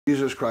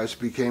Jesus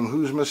Christ became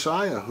whose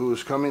Messiah, who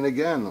is coming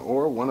again,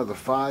 or one of the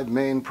 5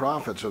 main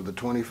prophets of the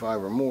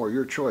 25 or more,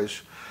 your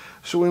choice,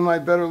 so we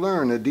might better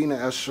learn. Adina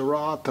es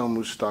Sarata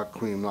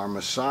Mustaquim, our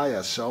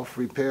Messiah,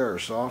 self-repair,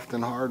 soft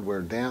and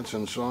hardware, dance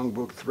and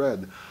songbook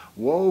thread,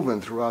 woven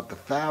throughout the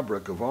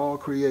fabric of all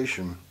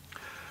creation.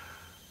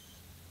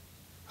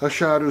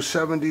 Ashadu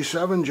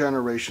 77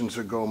 generations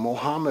ago,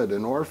 Mohammed,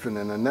 an orphan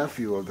and a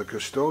nephew of the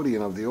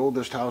custodian of the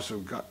oldest house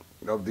of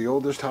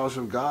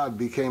God,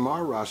 became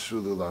our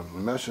Rasulullah,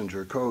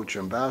 messenger, coach,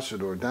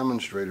 ambassador,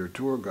 demonstrator,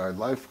 tour guide,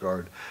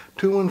 lifeguard,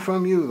 to and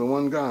from you, the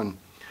one God.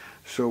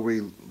 So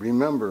we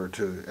remember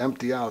to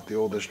empty out the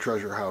oldest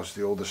treasure house,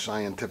 the oldest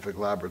scientific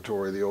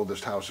laboratory, the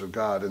oldest house of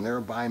God, and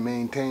thereby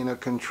maintain a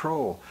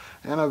control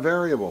and a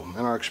variable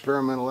in our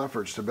experimental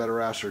efforts to better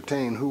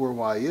ascertain who or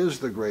why is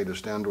the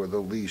greatest and or the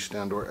least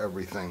and or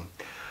everything.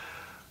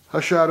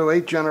 Ashadu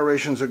 8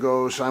 generations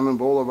ago, Simon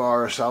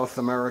Bolivar, a South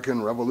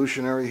American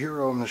revolutionary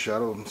hero.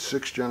 Ashadu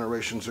 6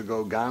 generations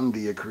ago,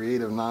 Gandhi, a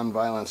creative,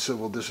 nonviolent,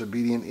 civil,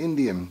 disobedient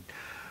Indian.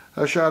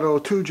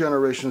 Ashadu 2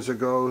 generations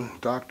ago,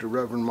 Dr.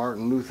 Reverend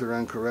Martin Luther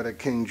and Coretta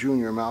King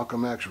Jr.,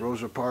 Malcolm X,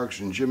 Rosa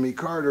Parks, and Jimmy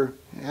Carter,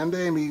 and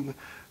Amy,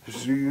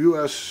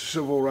 U.S.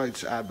 civil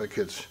rights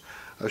advocates.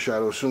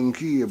 Ashadu Sun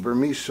Ki, a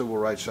Burmese civil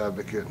rights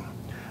advocate.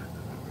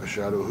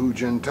 Ashadu Hu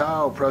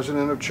Jintao,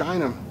 president of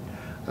China.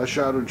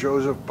 Ashadu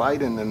Joseph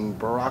Biden and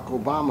Barack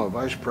Obama,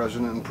 vice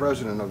president and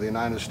president of the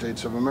United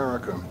States of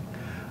America.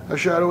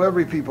 Ashadu,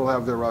 every people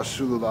have their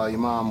Rasulullah,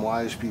 Imam,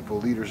 wise people,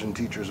 leaders and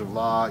teachers of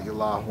La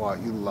ilaha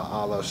illallah,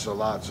 Allah,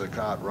 Salat,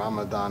 Zakat,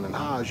 Ramadan, and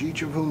Hajj,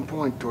 each of whom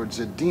point towards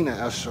Adina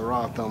es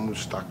Sirat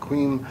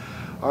al-Mustaqim,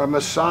 our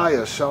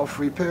Messiah,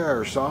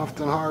 self-repair,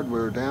 soft and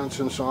hardware, dance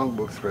and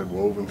songbook thread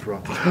woven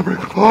throughout the fabric.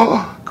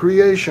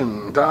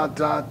 Creation, ...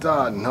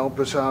 and help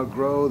us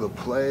outgrow the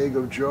plague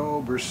of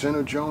Job or sin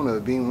of Jonah,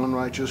 being one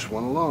righteous,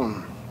 one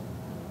alone.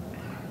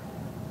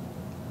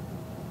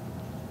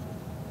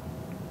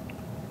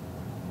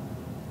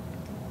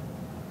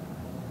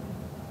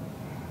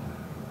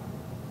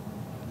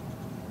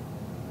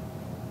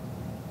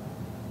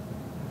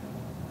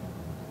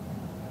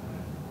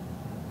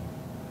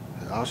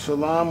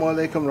 Assalamu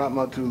alaikum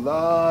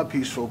rahmatullah,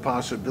 peaceful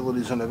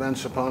possibilities and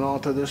events upon all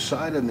to this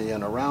side of me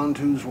and around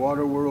whose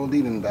water world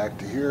Eden back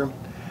to here.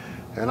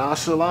 And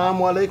assalamu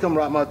alaikum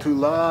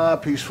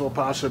rahmatullah, peaceful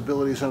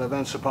possibilities and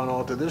events upon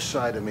all to this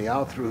side of me,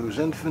 out through whose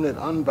infinite,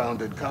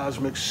 unbounded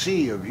cosmic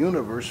sea of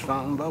universe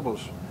fountain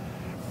bubbles.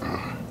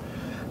 And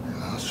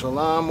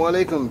assalamu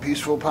alaikum,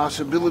 peaceful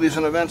possibilities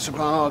and events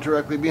upon all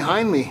directly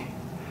behind me,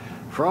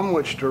 from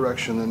which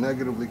direction the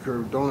negatively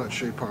curved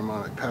donut-shaped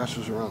harmonic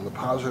passes around the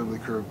positively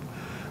curved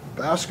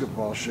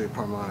basketball-shaped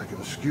harmonic and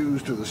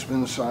skews to the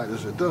spin side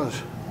as it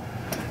does.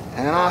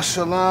 And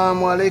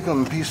assalamu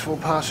alaikum, peaceful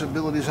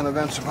possibilities and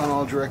events upon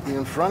all directly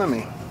in front of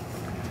me,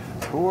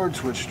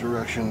 towards which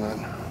direction that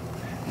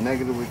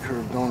negatively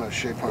curved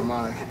donut-shaped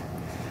harmonic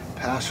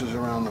passes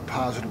around the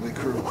positively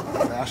curved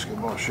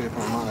basketball-shaped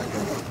harmonic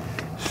and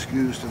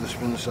skews to the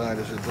spin side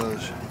as it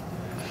does.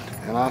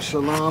 And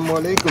assalamu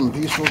alaikum,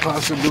 peaceful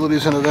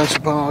possibilities and events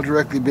upon all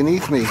directly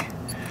beneath me,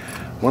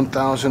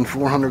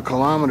 1,400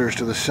 kilometers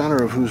to the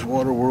center of whose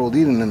water world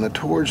Eden, in the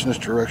towardsness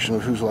direction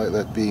of whose light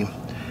let be,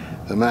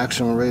 the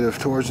maximum rate of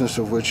towardsness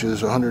of which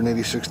is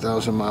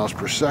 186,000 miles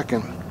per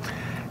second,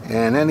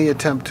 and any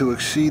attempt to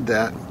exceed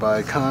that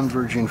by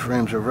converging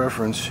frames of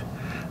reference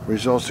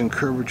results in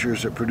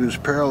curvatures that produce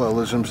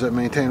parallelisms that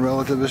maintain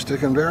relativistic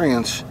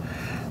invariance.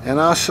 And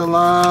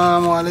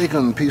assalamu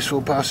alaikum,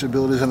 peaceful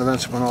possibilities and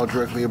events upon all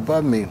directly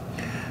above me,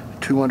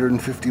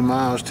 250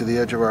 miles to the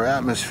edge of our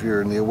atmosphere,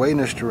 in the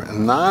awareness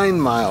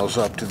 9 miles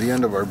up to the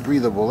end of our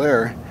breathable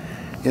air,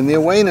 in the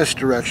awareness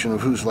direction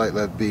of whose light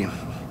let be,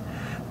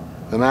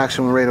 the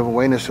maximum rate of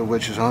awareness of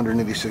which is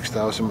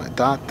 186,000 ...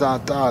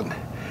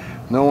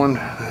 No one,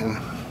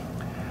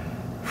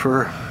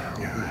 for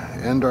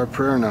end our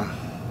prayer now.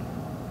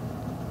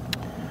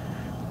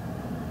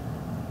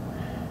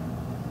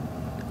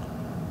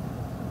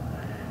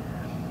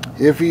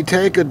 If ye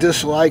take a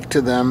dislike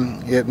to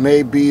them, it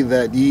may be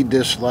that ye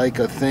dislike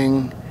a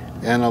thing,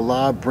 and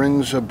Allah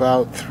brings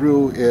about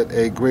through it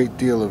a great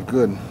deal of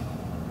good.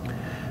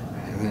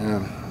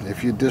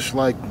 If you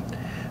dislike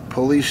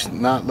police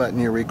not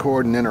letting you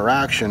record an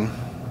interaction,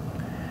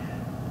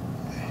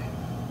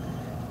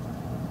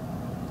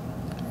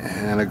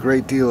 and a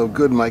great deal of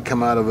good might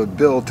come out of a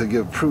bill to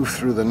give proof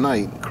through the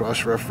night.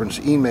 Cross-reference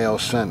email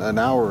sent an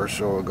hour or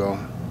so ago.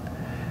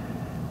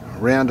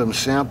 Random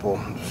sample,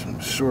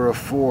 Surah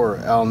 4,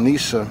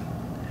 Al-Nisa,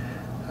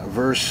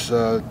 verse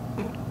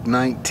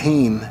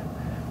 19,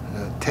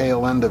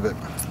 tail end of it.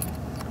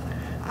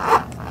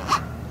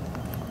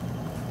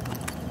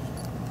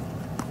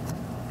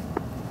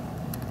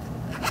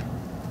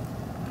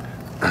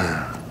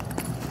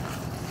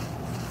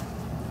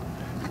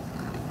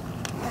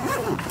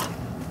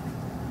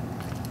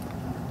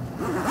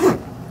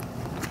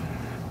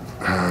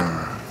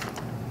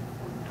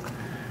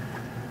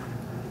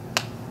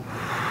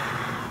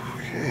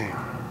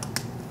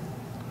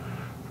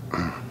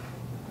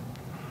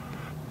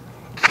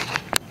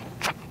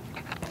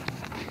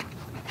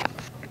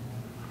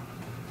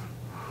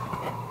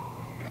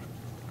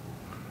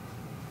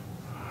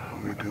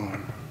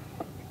 doing?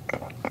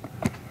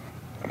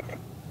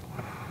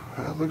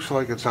 That looks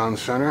like it's on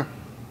center.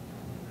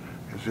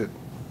 Is it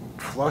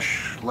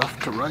flush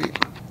left to right?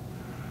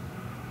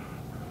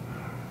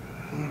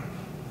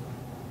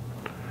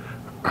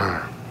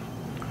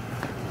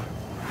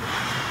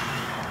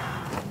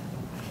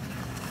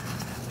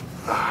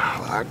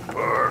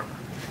 Akbar.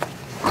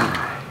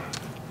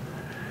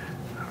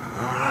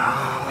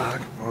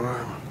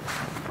 Akbar.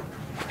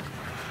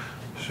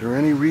 Is there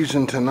any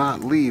reason to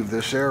not leave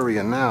this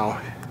area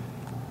now?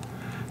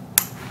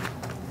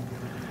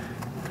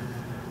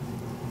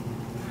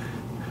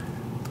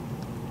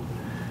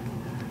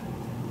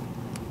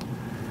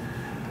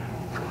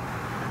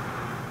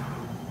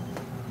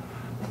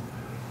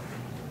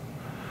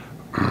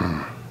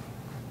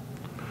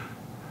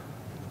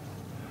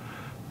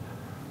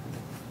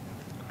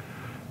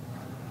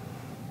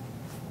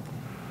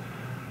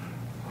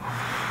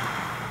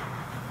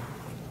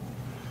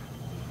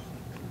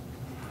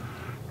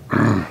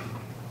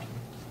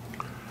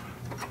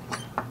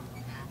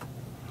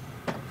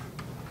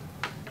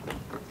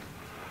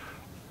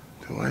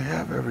 Do I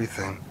have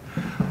everything?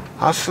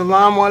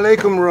 Assalamu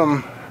alaikum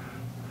room.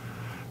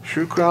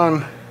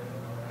 Shukran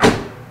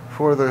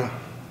for the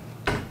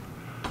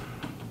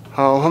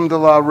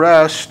alhamdulillah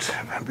rest.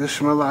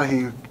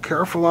 Bismillah.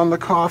 Careful on the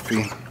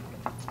coffee.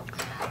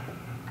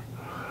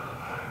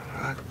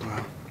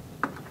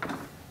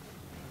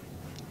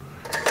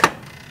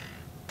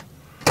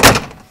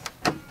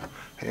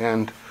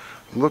 And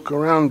look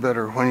around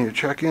better when you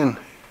check in.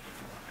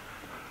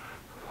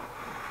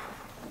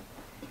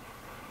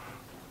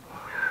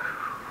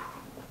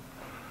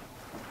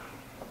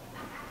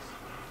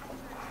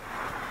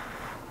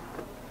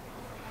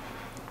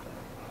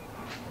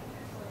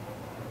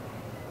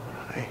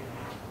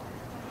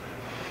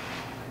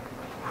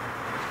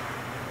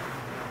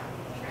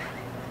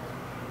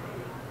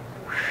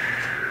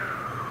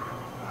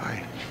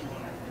 Hi.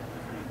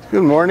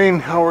 Good morning.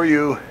 How are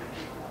you?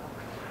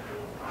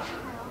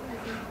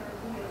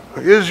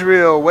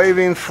 Israel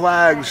waving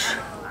flags.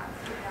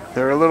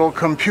 Their little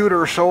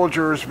computer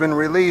soldier has been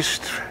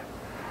released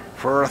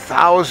for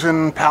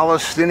 1,000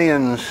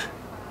 Palestinians.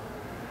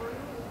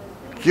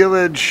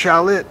 Gilad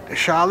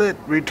Shalit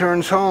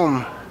returns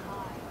home.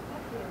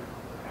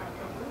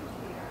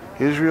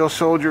 Israel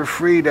soldier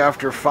freed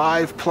after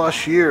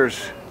 5+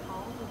 years.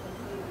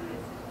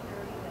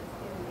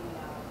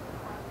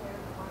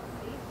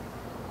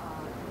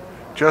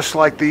 Just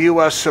like the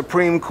U.S.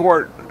 Supreme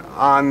Court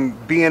on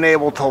being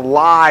able to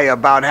lie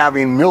about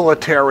having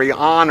military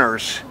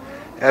honors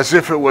as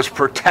if it was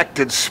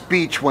protected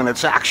speech when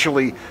it's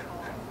actually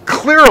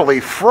clearly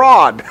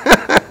fraud.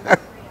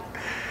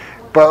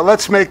 But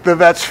let's make the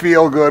vets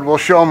feel good. We'll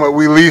show them that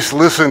we at least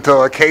listened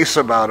to a case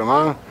about them,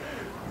 huh?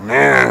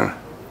 Man.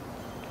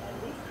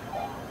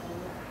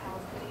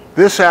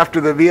 This after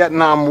the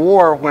Vietnam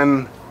War,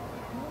 when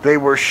they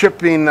were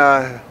shipping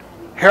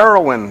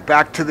heroin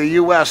back to the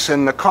U.S.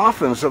 in the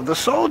coffins of the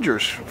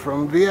soldiers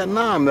from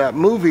Vietnam. That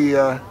movie,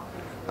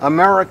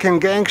 American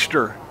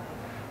Gangster,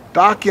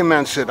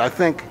 documents it. I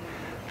think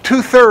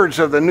 2/3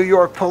 of the New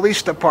York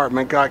Police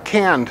Department got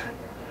canned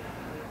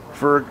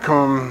for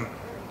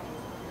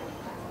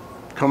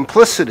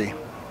complicity.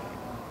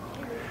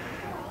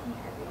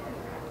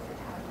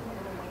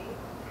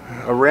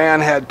 Iran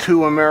had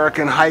 2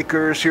 American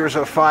hikers. Here's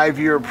a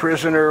 5-year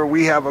prisoner.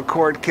 We have a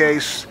court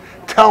case.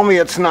 Tell me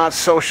it's not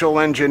social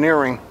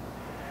engineering.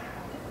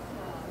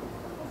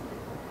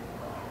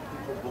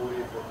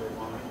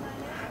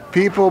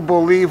 People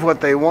believe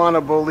what they want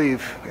to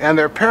believe. And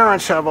their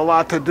parents have a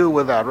lot to do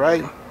with that,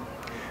 right?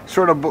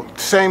 Sort of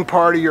same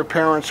party your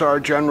parents are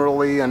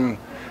generally. And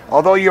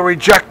although you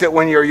reject it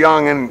when you're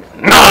young and,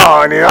 no,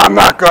 I'm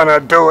not going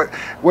to do it.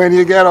 When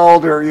you get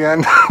older, you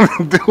end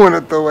up doing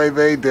it the way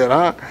they did,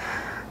 huh?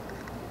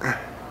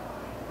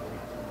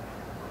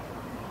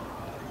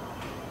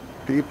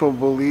 People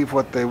believe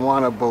what they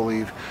want to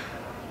believe.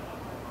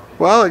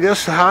 Well, I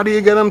guess how do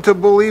you get them to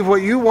believe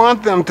what you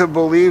want them to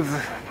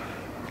believe?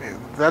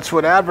 That's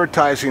what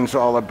advertising's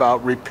all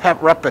about,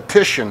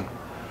 repetition.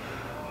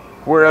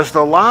 Whereas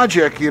the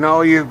logic,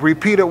 you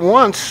repeat it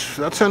once,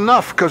 that's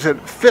enough because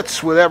it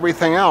fits with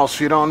everything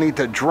else. You don't need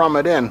to drum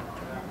it in.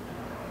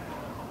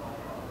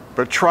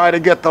 But try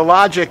to get the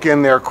logic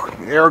in there,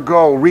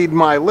 ergo, read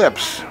my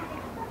lips.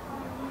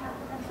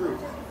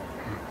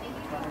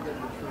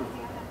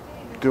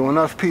 Do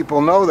enough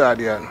people know that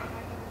yet?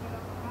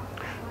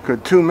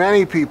 Could too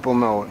many people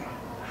know it?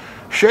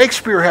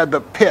 Shakespeare had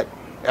the pit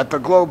at the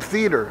Globe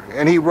Theater,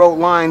 and he wrote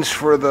lines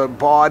for the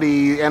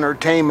bawdy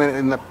entertainment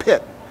in the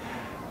pit.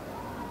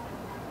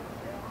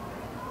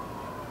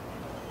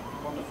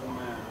 Wonderful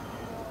man.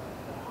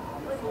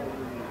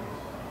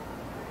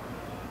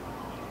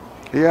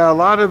 Yeah, a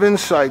lot of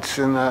insights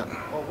in that. A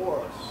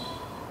horse,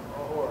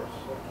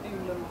 a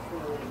kingdom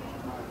for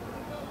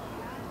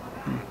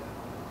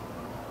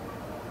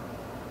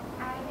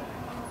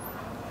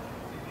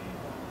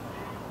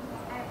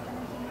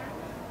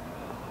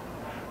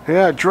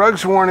Yeah,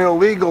 drugs weren't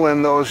illegal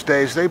in those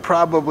days. They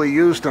probably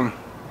used them.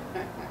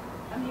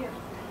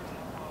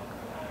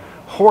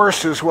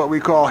 horse is what we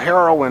call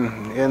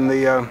heroin in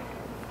the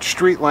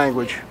street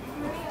language.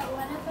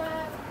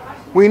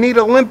 We need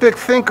Olympic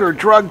thinker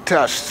drug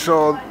tests.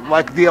 So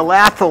like the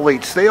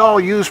athletes, they all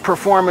use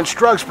performance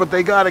drugs, but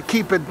they got to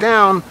keep it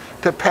down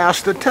to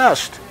pass the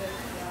test.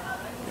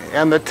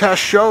 And the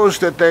test shows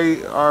that they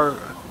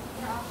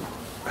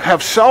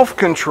have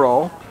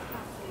self-control.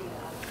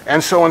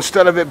 And so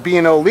instead of it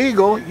being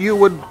illegal, you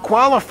would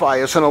qualify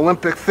as an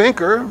Olympic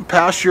thinker,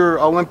 pass your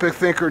Olympic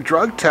thinker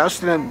drug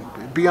test, and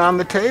be on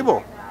the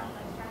table.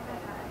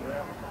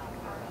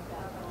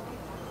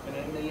 And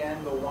in the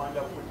end, they'll wind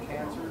up with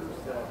cancers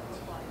that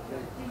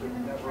they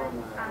never.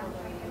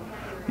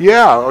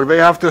 Yeah, or they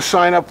have to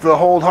sign up the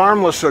hold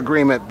harmless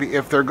agreement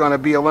if they're going to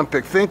be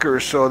Olympic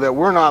thinkers, so that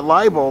we're not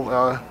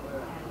liable.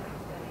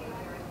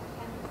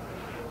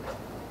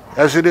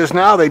 As it is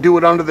now, they do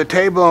it under the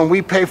table and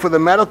we pay for the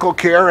medical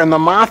care and the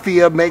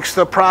mafia makes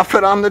the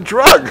profit on the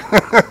drug.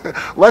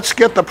 Let's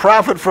get the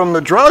profit from the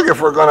drug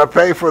if we're going to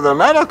pay for the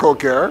medical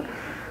care.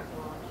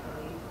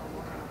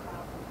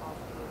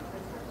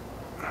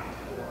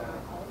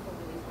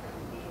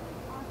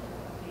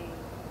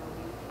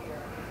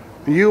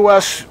 The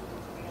U.S.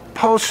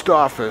 Post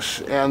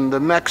Office and the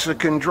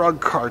Mexican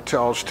drug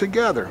cartels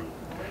together.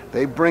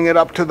 They bring it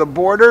up to the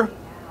border.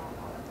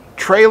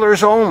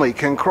 Trailers only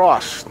can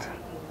cross.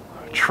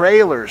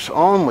 Trailers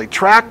only.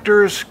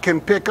 Tractors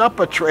can pick up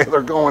a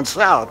trailer going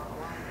south.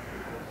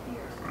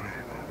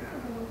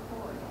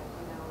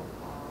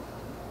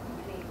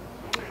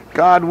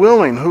 God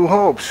willing, who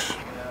hopes?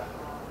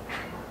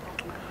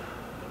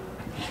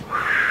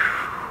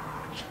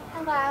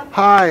 Hello.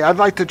 Hi, I'd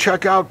like to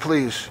check out,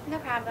 please. No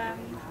problem.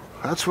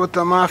 That's what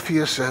the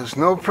mafia says.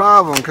 No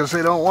problem, because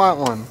they don't want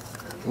one.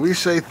 We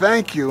say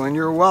thank you and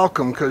you're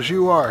welcome, because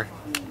you are.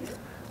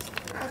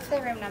 What's the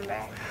room number?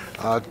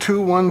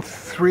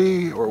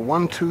 213 or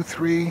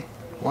 123?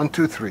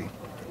 123.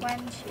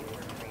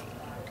 123.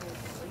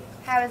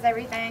 How is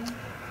everything?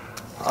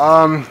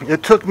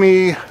 It took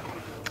me,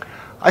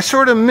 I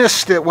sort of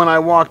missed it when I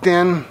walked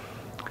in.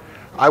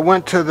 I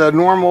went to the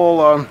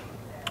normal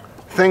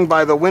thing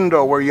by the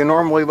window where you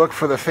normally look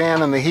for the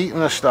fan and the heat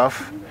and the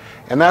stuff,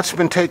 and that's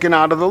been taken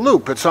out of the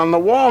loop. It's on the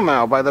wall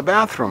now by the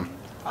bathroom.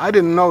 I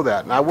didn't know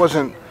that, and I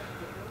wasn't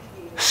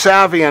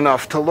savvy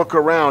enough to look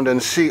around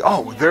and see,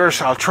 oh,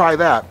 I'll try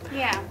that.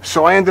 Yeah.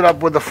 So I ended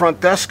up with the front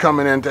desk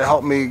coming in to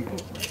help me.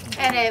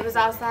 And it was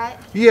all set?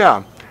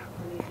 Yeah.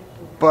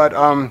 But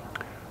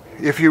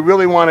if you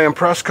really want to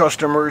impress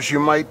customers, you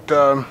might,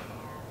 I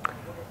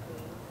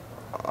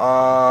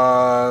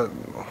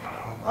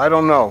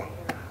don't know.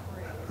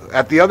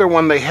 At the other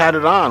one, they had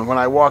it on when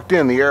I walked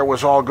in. The air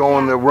was all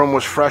going, the room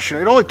was fresh, and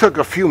it only took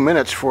a few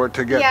minutes for it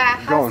to get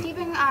going.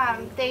 Housekeeping,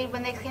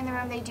 when they clean the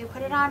room, they do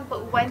put it on,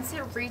 but once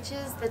it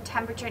reaches the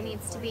temperature it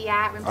needs to be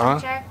at, room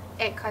temperature,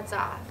 it cuts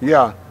off.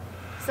 Yeah.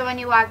 So when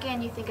you walk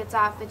in, you think it's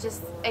off,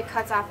 it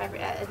cuts off every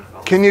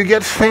interval. Can you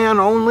get fan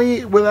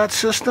only with that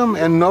system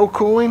and no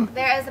cooling?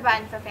 There is a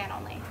button for fan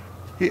only.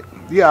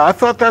 Yeah, I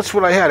thought that's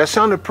what I had. It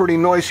sounded pretty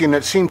noisy and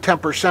it seemed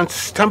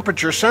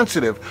temperature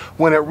sensitive.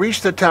 When it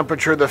reached the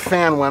temperature, the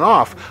fan went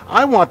off.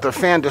 I want the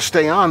fan to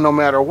stay on no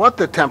matter what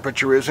the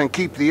temperature is and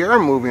keep the air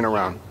moving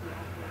around.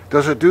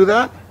 Does it do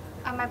that?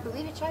 I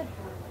believe it should.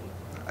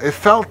 It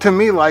felt to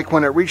me like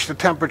when it reached the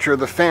temperature,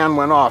 the fan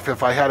went off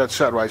if I had it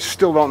set right.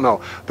 Still don't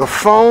know. The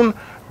phone,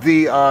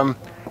 you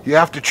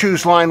have to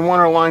choose line 1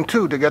 or line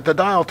 2 to get the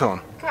dial tone.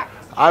 Correct.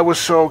 I was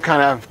so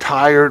kind of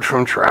tired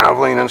from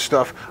traveling and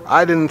stuff,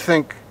 I didn't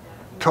think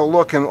to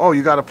look and, oh,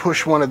 you got to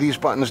push one of these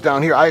buttons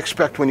down here. I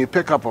expect when you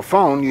pick up a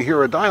phone, you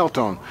hear a dial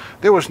tone.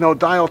 There was no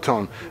dial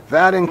tone.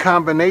 That in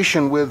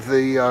combination with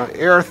the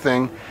air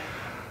thing,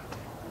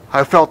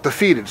 I felt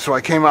defeated. So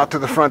I came out to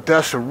the front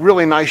desk, a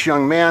really nice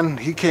young man.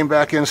 He came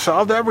back in,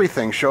 solved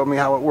everything, showed me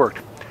how it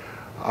worked.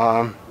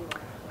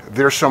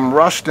 There's some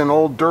rust and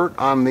old dirt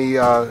on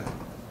the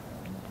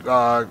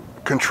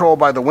control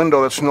by the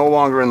window that's no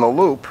longer in the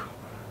loop.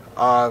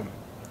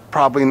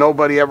 Probably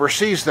nobody ever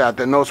sees that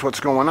knows what's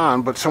going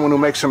on, but someone who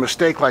makes a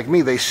mistake like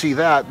me, they see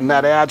that, and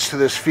that adds to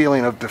this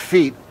feeling of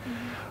defeat.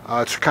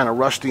 It's kind of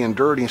rusty and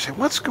dirty, and say,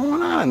 what's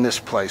going on in this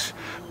place?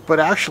 But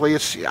actually,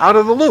 it's out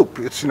of the loop.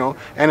 It's, and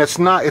it's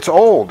not, it's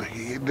old.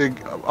 The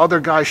other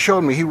guy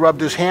showed me, he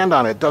rubbed his hand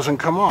on it. It doesn't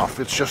come off.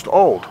 It's just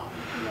old.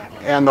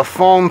 And the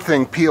foam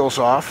thing peels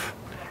off,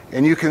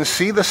 and you can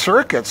see the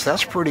circuits.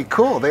 That's pretty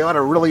cool. They ought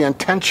to really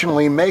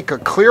intentionally make a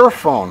clear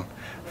phone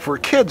for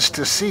kids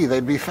to see.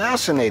 They'd be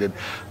fascinated.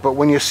 But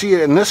when you see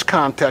it in this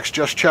context,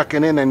 just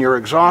checking in and you're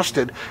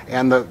exhausted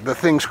and the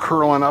thing's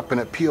curling up and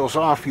it peels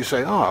off, you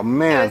say, oh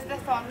man. It was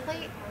the phone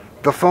plate?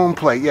 The phone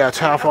plate, yeah, it's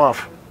half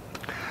off.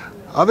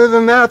 Other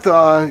than that,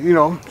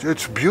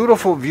 it's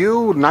beautiful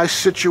view, nice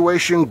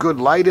situation, good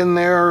light in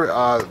there,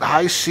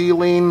 high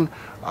ceiling,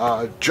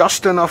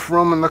 just enough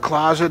room in the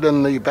closet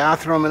and the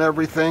bathroom and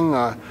everything,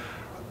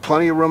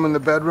 plenty of room in the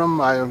bedroom.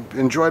 I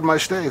enjoyed my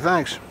stay,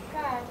 thanks. Good,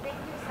 thank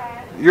you, sir.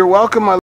 You're welcome.